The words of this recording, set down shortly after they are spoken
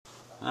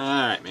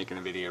Alright, making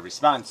a video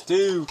response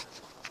to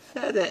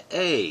Fede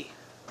A.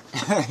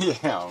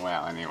 Yeah,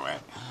 well, anyway.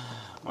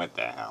 What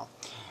the hell.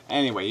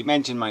 Anyway, he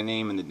mentioned my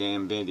name in the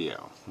damn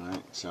video,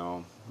 right?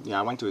 So, yeah,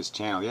 I went to his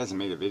channel. He hasn't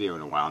made a video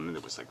in a while, and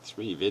there was like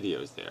 3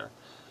 videos there.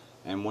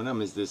 And one of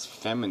them is this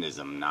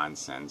feminism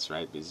nonsense,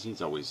 right? Because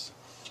he's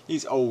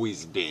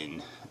always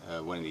been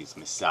one of these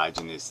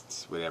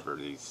misogynists, whatever,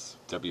 these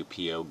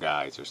WPO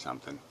guys or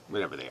something,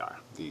 whatever they are.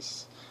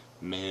 These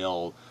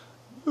male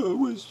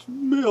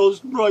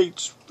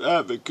rights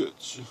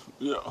advocates,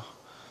 yeah.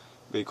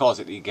 But he calls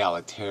it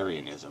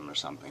egalitarianism or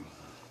something.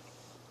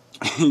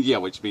 Yeah,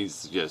 which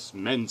means just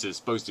men's is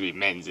supposed to be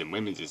men's and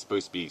women's is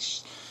supposed to be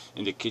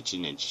in the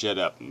kitchen and shut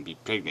up and be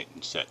pregnant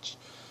and such,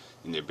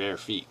 in their bare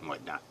feet and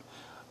whatnot.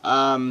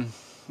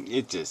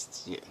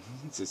 It's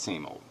the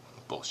same old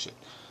bullshit.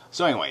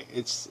 So anyway,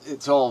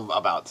 it's all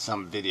about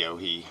some video.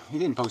 He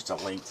didn't post a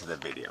link to the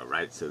video,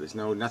 right? So there's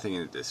nothing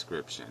in the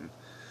description.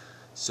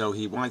 So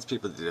he wants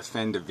people to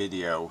defend a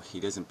video he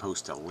doesn't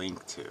post a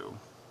link to.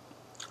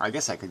 I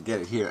guess I could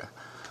get it here.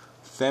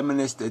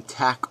 Feminist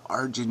attack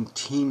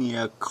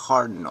Argentina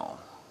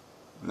Cardinal.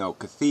 No,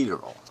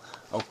 cathedral.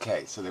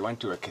 Okay, so they went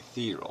to a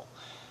cathedral.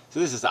 So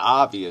this is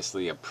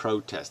obviously a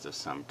protest of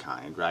some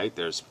kind, right?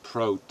 There's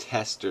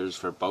protesters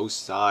for both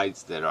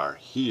sides that are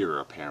here,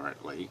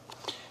 apparently.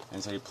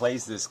 And so he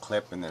plays this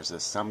clip, and there's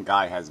some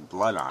guy has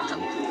blood on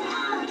him.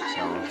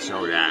 So I'll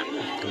show that.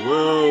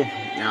 Whoa!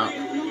 Now,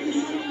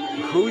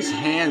 whose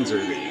hands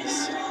are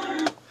these?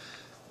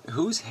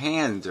 Whose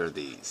hands are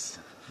these?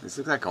 This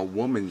looks like a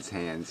woman's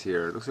hands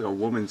here. It looks like a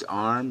woman's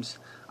arms.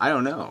 I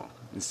don't know.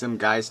 And some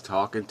guy's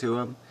talking to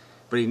him.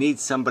 But he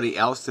needs somebody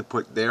else to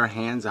put their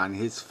hands on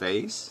his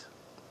face?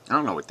 I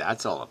don't know what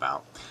that's all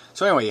about.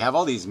 So anyway, you have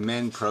all these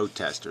men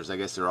protesters. I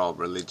guess they're all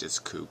religious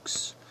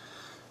kooks.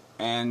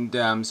 And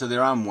so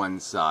they're on one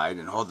side.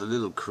 And all the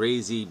little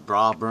crazy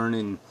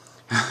bra-burning,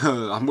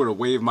 I'm going to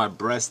wave my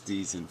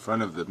breasties in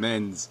front of the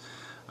men's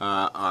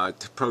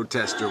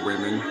protester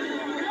women.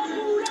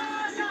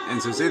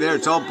 And so see there,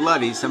 it's all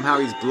bloody. Somehow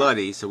he's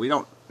bloody. So we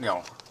don't,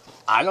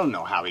 I don't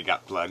know how he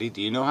got bloody.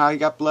 Do you know how he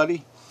got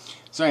bloody?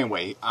 So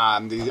anyway,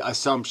 the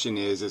assumption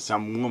is that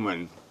some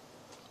woman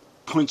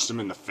punched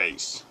him in the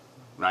face,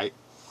 right?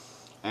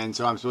 And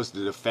so I'm supposed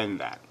to defend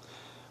that.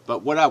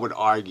 But what I would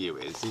argue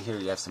is, see here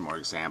you have some more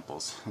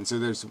examples. And so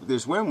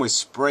there's women with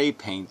spray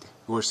paint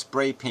who are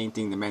spray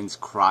painting the men's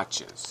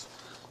crotches.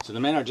 So the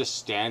men are just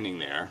standing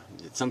there.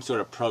 It's some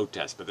sort of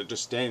protest, but they're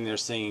just standing there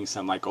singing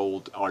some like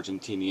old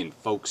Argentinian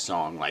folk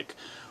song like,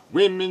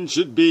 women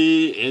should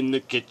be in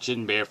the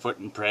kitchen barefoot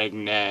and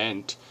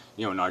pregnant,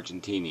 you know, in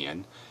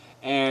Argentinian.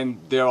 And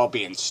they're all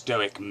being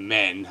stoic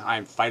men.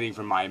 I'm fighting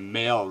for my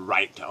male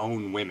right to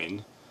own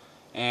women.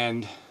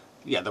 And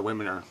yeah, the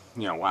women are,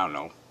 I don't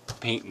know,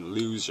 painting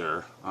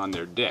loser on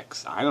their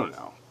dicks. I don't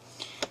know.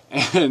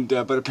 And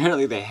but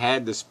apparently they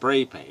had the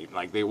spray paint.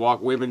 Like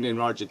women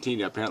in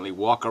Argentina apparently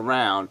walk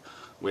around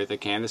with a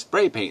can of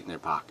spray paint in their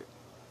pocket.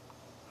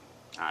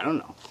 I don't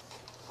know.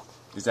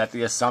 Is that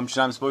the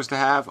assumption I'm supposed to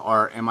have,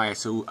 or am I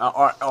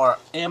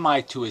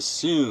to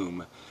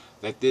assume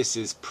that this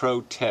is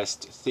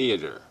protest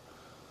theater,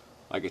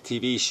 like a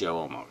TV show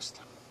almost?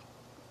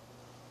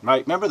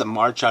 Right? Remember the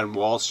March on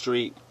Wall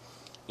Street?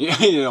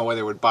 Where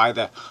they would buy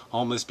the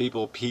homeless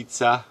people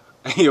pizza,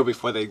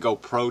 before they go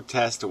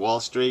protest to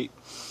Wall Street.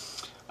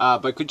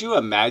 But could you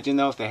imagine,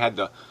 though, if they had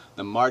the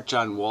March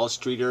on Wall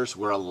Streeters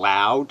were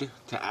allowed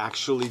to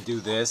actually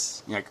do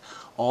this? Like,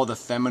 all the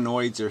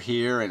feminoids are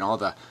here and all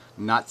the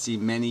Nazi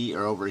many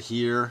are over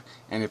here.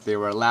 And if they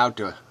were allowed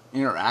to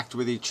interact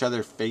with each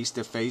other face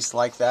to face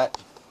like that,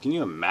 can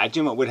you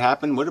imagine what would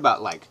happen? What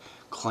about, like,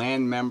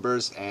 Klan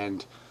members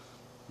and,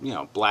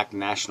 black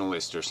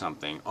nationalists or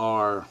something?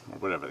 Or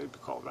whatever they'd be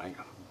called, right?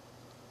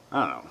 I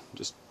don't know.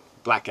 Just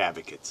black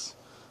advocates.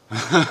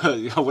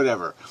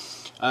 Whatever.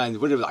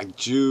 Whatever, like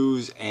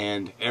Jews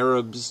and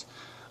Arabs,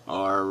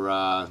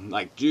 or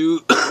like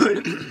Jews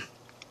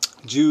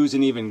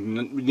and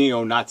even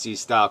neo-Nazi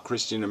style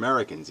Christian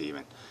Americans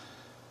even.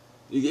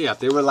 Yeah, if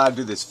they were allowed to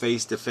do this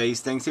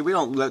face-to-face thing. See, we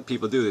don't let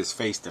people do this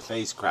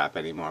face-to-face crap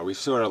anymore. We've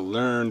sort of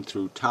learned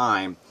through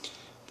time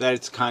that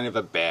it's kind of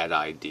a bad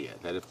idea.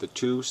 That if the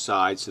two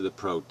sides to the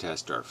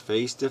protest are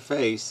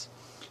face-to-face,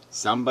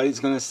 somebody's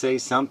going to say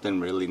something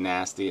really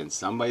nasty, and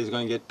somebody's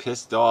going to get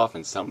pissed off,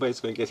 and somebody's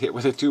going to get hit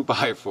with a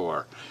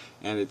 2x4.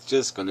 And it's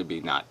just going to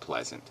be not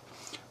pleasant.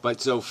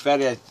 But so,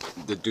 Fede,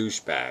 the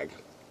douchebag,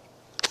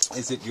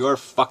 is it your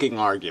fucking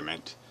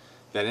argument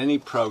that any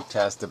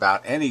protest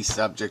about any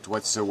subject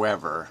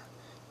whatsoever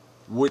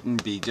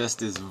wouldn't be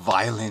just as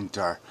violent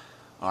or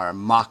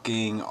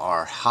mocking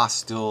or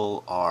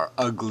hostile or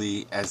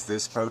ugly as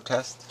this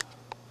protest?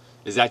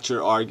 Is that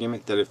your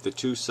argument, that if the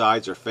two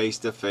sides are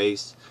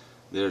face-to-face,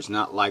 there's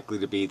not likely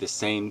to be the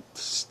same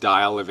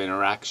style of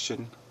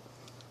interaction?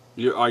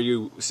 Are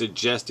you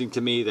suggesting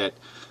to me that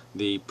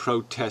the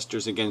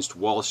protesters against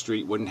Wall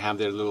Street wouldn't have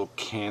their little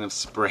can of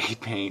spray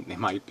paint? They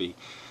might be,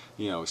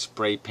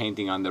 spray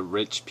painting on the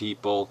rich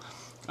people,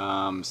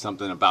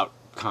 something about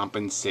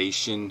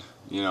compensation,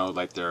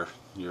 like they're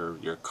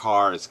your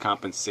car as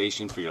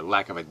compensation for your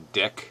lack of a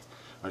dick,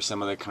 or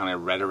some other kind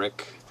of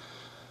rhetoric.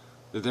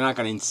 That they're not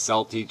going to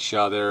insult each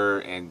other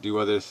and do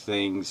other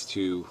things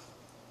to,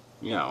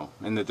 you know,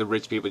 and that the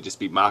rich people just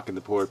be mocking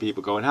the poor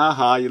people, going, ha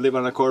ha, you live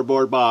on a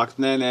cardboard box,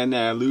 nah nah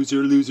nah,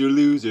 loser, loser,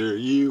 loser,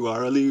 you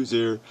are a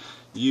loser,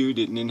 you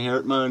didn't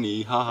inherit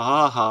money, ha ha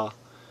ha ha.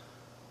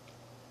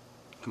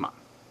 Come on,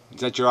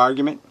 is that your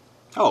argument?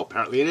 Oh,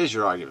 apparently it is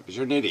your argument, because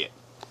you're an idiot.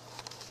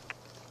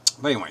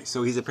 But anyway,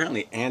 so he's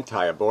apparently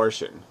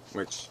anti-abortion,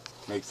 which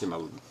makes him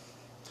a...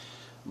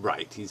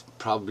 Right, he's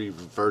probably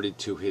reverted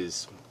to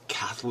his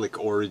Catholic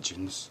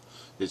origins,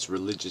 his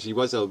religious... He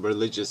was a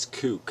religious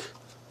kook,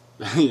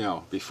 you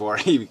know, before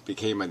he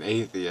became an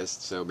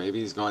atheist, so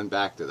maybe he's gone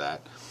back to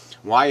that.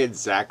 Why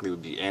exactly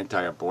would be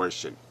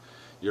anti-abortion?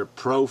 You're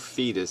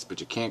pro-fetus, but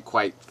you can't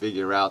quite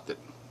figure out that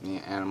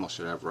animals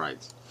should have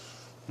rights.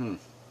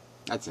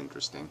 That's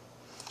interesting.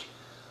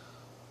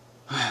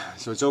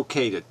 So it's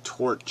okay to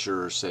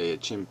torture, say, a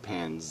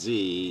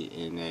chimpanzee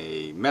in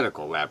a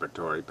medical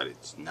laboratory, but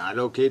it's not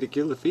okay to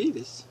kill a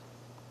fetus.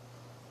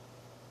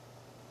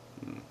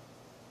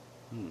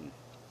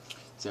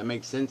 Does that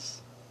make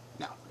sense?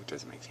 No, it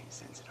doesn't make any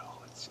sense at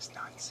all. It's just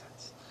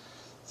nonsense.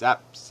 It's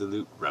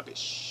absolute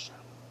rubbish.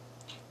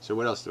 So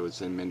what else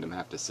does inmendham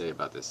have to say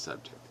about this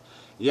subject?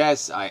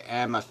 Yes, I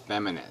am a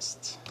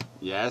feminist.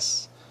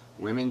 Yes,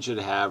 women should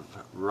have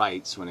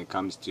rights when it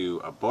comes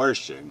to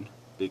abortion,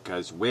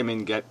 because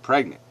women get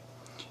pregnant.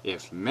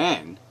 If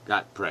men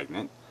got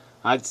pregnant,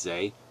 I'd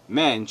say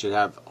men should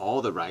have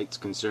all the rights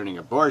concerning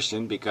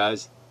abortion,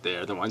 because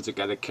they're the ones that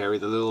got to carry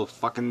the little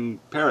fucking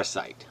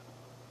parasite.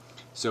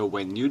 So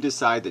when you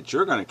decide that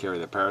you're going to carry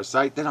the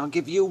parasite, then I'll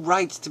give you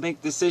rights to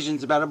make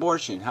decisions about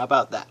abortion. How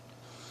about that?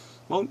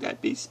 Won't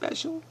that be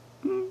special?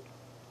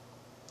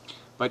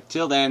 But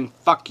till then,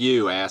 fuck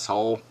you,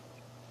 asshole.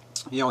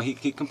 You know, he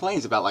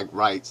complains about, like,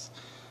 rights,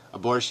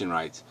 abortion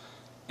rights.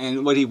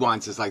 And what he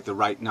wants is, like, the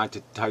right not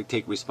to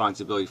take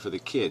responsibility for the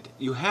kid.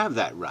 You have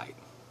that right.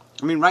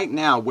 I mean, right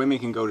now, women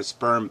can go to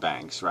sperm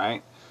banks,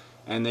 right?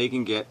 And they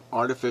can get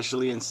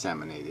artificially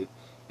inseminated.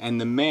 And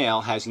the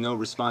male has no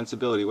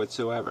responsibility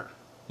whatsoever.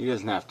 He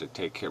doesn't have to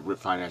take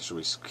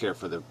financial care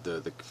for the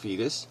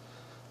fetus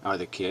or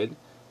the kid,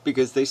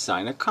 because they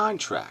sign a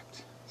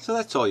contract. So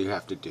that's all you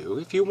have to do.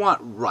 If you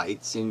want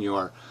rights in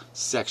your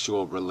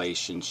sexual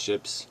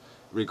relationships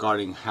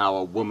regarding how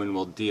a woman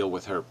will deal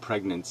with her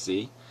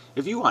pregnancy,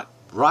 if you want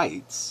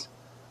rights,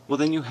 well,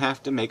 then you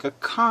have to make a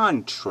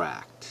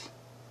contract.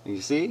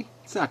 You see?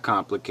 It's not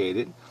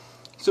complicated.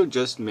 So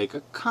just make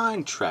a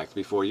contract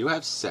before you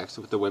have sex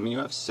with the women you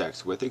have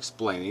sex with,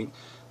 explaining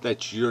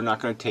that you're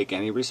not going to take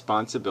any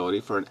responsibility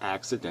for an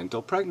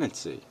accidental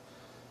pregnancy,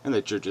 and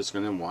that you're just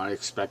going to want to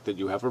expect that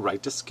you have a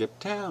right to skip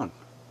town,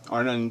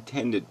 or an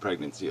unintended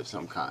pregnancy of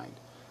some kind.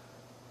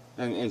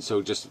 And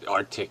so just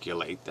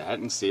articulate that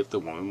and see if the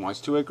woman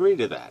wants to agree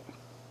to that.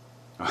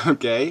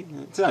 Okay?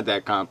 It's not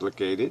that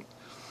complicated.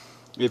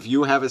 If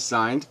you have a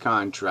signed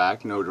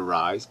contract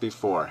notarized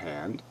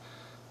beforehand,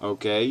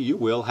 okay, you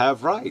will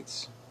have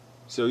rights.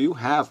 So you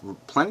have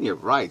plenty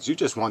of rights. You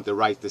just want the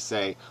right to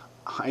say,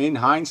 in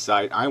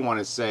hindsight, I want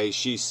to say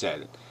she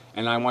said it.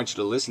 And I want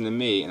you to listen to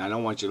me, and I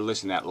don't want you to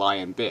listen to that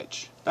lying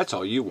bitch. That's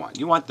all you want.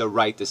 You want the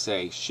right to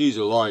say, she's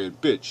a lying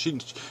bitch.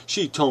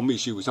 She told me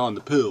she was on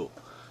the pill.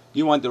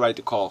 You want the right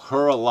to call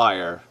her a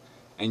liar,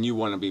 and you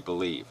want to be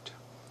believed.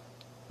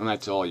 And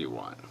that's all you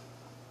want.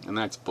 And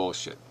that's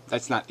bullshit.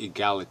 That's not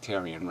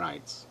egalitarian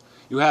rights.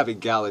 You have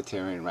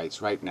egalitarian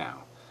rights right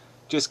now.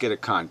 Just get a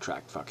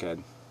contract,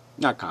 fuckhead.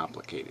 Not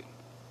complicated.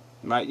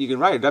 Right? You can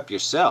write it up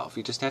yourself.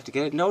 You just have to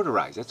get it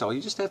notarized. That's all.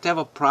 You just have to have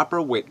a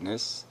proper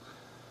witness.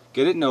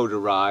 Get it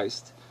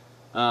notarized.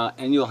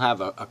 And you'll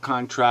have a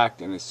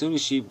contract. And as soon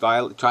as she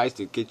tries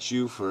to get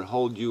you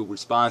hold you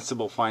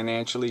responsible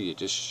financially, you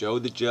just show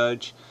the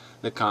judge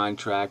the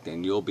contract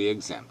and you'll be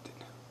exempted.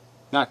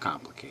 Not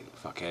complicated,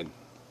 fuckhead.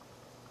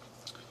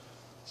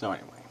 So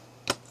anyway.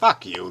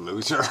 Fuck you,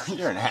 loser.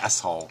 You're an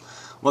asshole.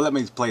 Well, let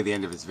me play the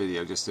end of his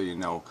video just so you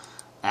know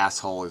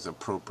asshole is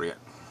appropriate.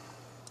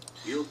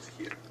 Guilt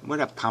here. What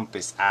a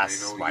pompous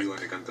ass. I know you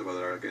and I can't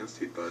are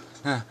against it,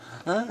 but...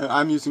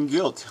 I'm using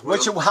guilt. Well,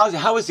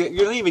 how is it?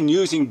 You're not even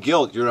using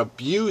guilt. You're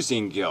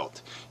abusing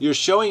guilt. You're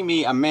showing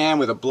me a man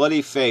with a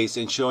bloody face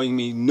and showing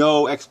me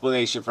no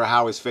explanation for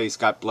how his face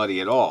got bloody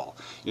at all.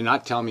 You're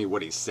not telling me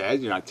what he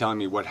said. You're not telling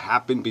me what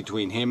happened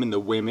between him and the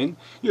women.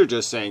 You're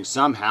just saying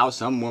somehow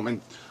some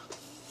woman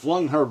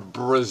flung her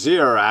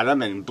brassiere at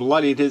him and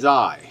bloodied his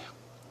eye.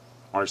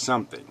 Or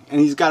something. And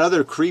he's got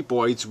other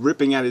creepoids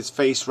ripping at his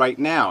face right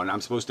now, and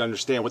I'm supposed to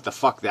understand what the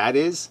fuck that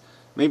is?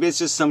 Maybe it's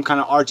just some kind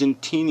of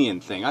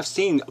Argentinian thing. I've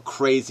seen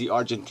crazy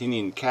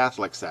Argentinian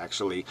Catholics,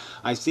 actually.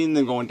 I've seen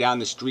them going down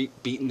the street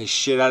beating the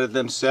shit out of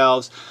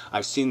themselves.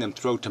 I've seen them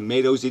throw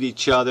tomatoes at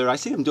each other. I've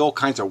seen them do all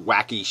kinds of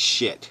wacky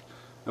shit.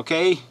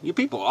 Okay? You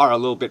people are a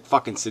little bit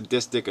fucking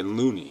sadistic and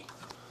loony.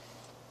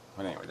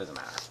 But anyway, it doesn't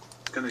matter.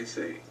 What can I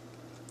say?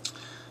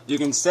 You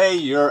can say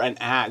you're an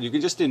ass. You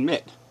can just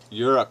admit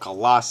you're a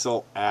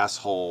colossal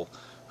asshole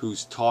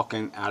who's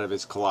talking out of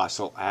his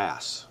colossal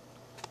ass.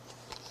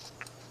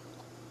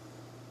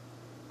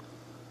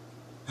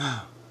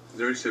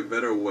 There is a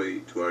better way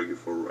to argue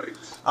for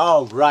rights.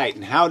 Oh, right.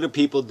 And how do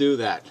people do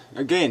that?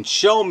 Again,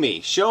 show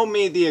me. Show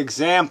me the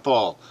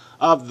example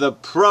of the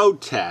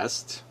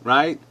protest,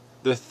 right?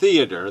 The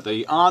theater,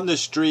 the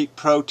on-the-street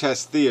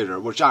protest theater,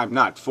 which I'm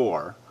not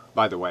for,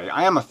 by the way.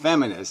 I am a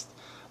feminist,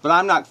 but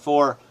I'm not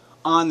for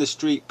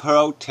on-the-street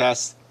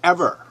protests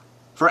ever,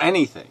 for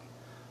anything.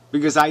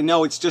 Because I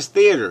know it's just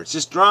theater, it's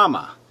just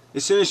drama.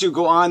 As soon as you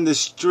go on the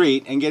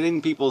street and get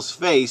in people's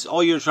face,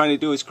 all you're trying to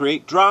do is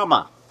create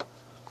drama.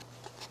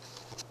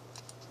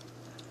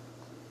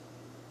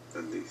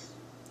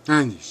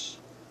 And this.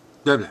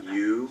 Blah, blah, blah.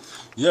 You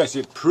Yes,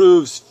 it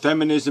proves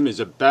feminism is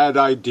a bad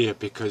idea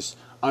because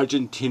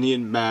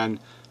Argentinian man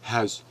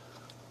has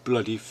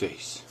bloody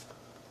face.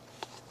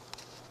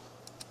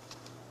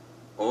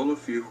 all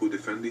of you who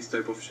defend this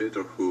type of shit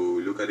or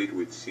who look at it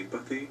with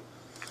sympathy,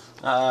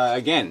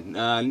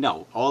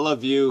 No. All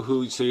of you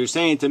who, so you're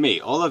saying to me,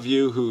 all of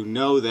you who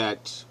know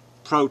that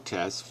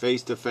protests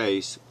face to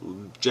face,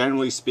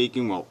 generally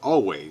speaking, will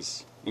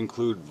always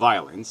include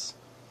violence.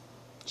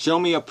 Show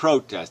me a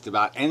protest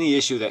about any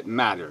issue that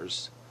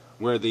matters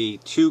where the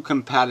two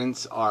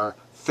combatants are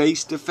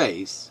face to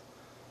face,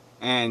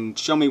 and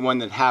show me one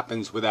that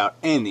happens without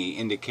any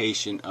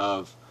indication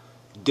of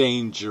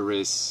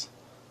dangerous,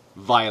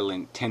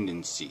 violent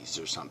tendencies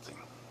or something.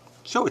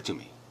 Show it to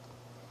me.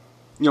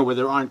 You know, where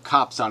there aren't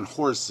cops on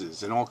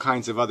horses and all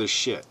kinds of other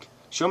shit.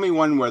 Show me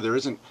one where there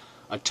isn't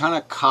a ton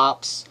of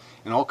cops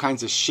and all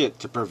kinds of shit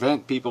to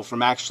prevent people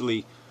from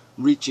actually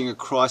reaching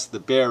across the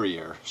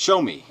barrier.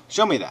 Show me.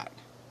 Show me that.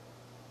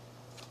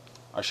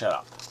 Or shut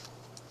up.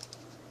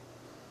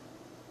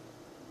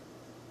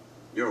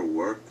 you're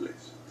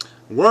worthless.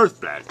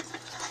 Worthless.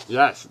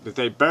 Yes, that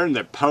they burned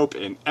the Pope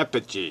in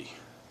effigy.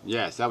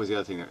 Yes, that was the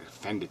other thing that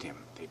offended him.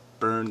 They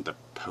burned the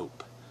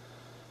Pope.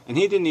 And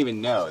he didn't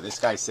even know. This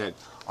guy said,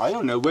 I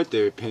don't know what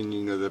the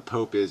opinion of the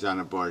Pope is on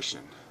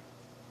abortion.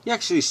 He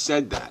actually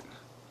said that.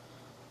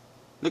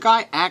 The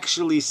guy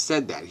actually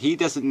said that. He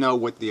doesn't know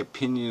what the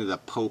opinion of the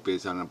Pope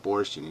is on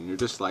abortion. And you're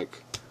just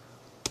like,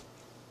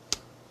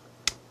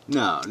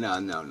 no.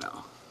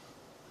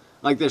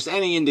 Like there's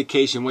any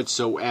indication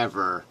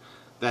whatsoever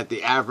that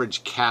the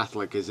average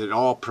Catholic is at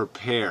all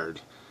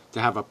prepared to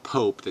have a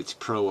Pope that's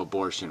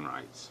pro-abortion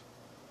rights.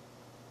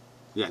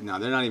 Yeah, no,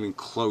 they're not even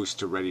close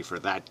to ready for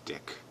that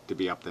dick to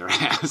be up their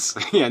ass.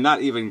 Yeah,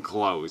 not even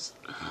close.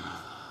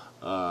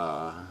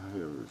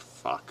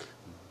 Fuck.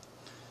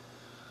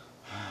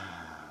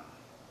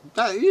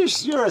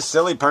 You're a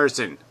silly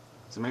person.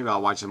 So maybe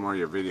I'll watch some more of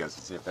your videos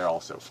and see if they're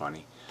all so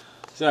funny.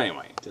 So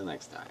anyway, until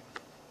next time.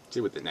 See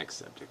what the next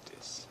subject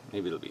is.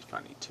 Maybe it'll be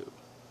funny too.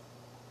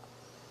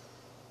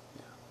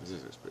 Yeah, this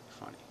is pretty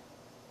funny.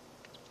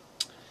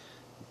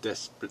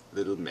 Desperate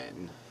little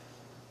men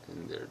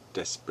and their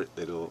desperate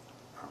little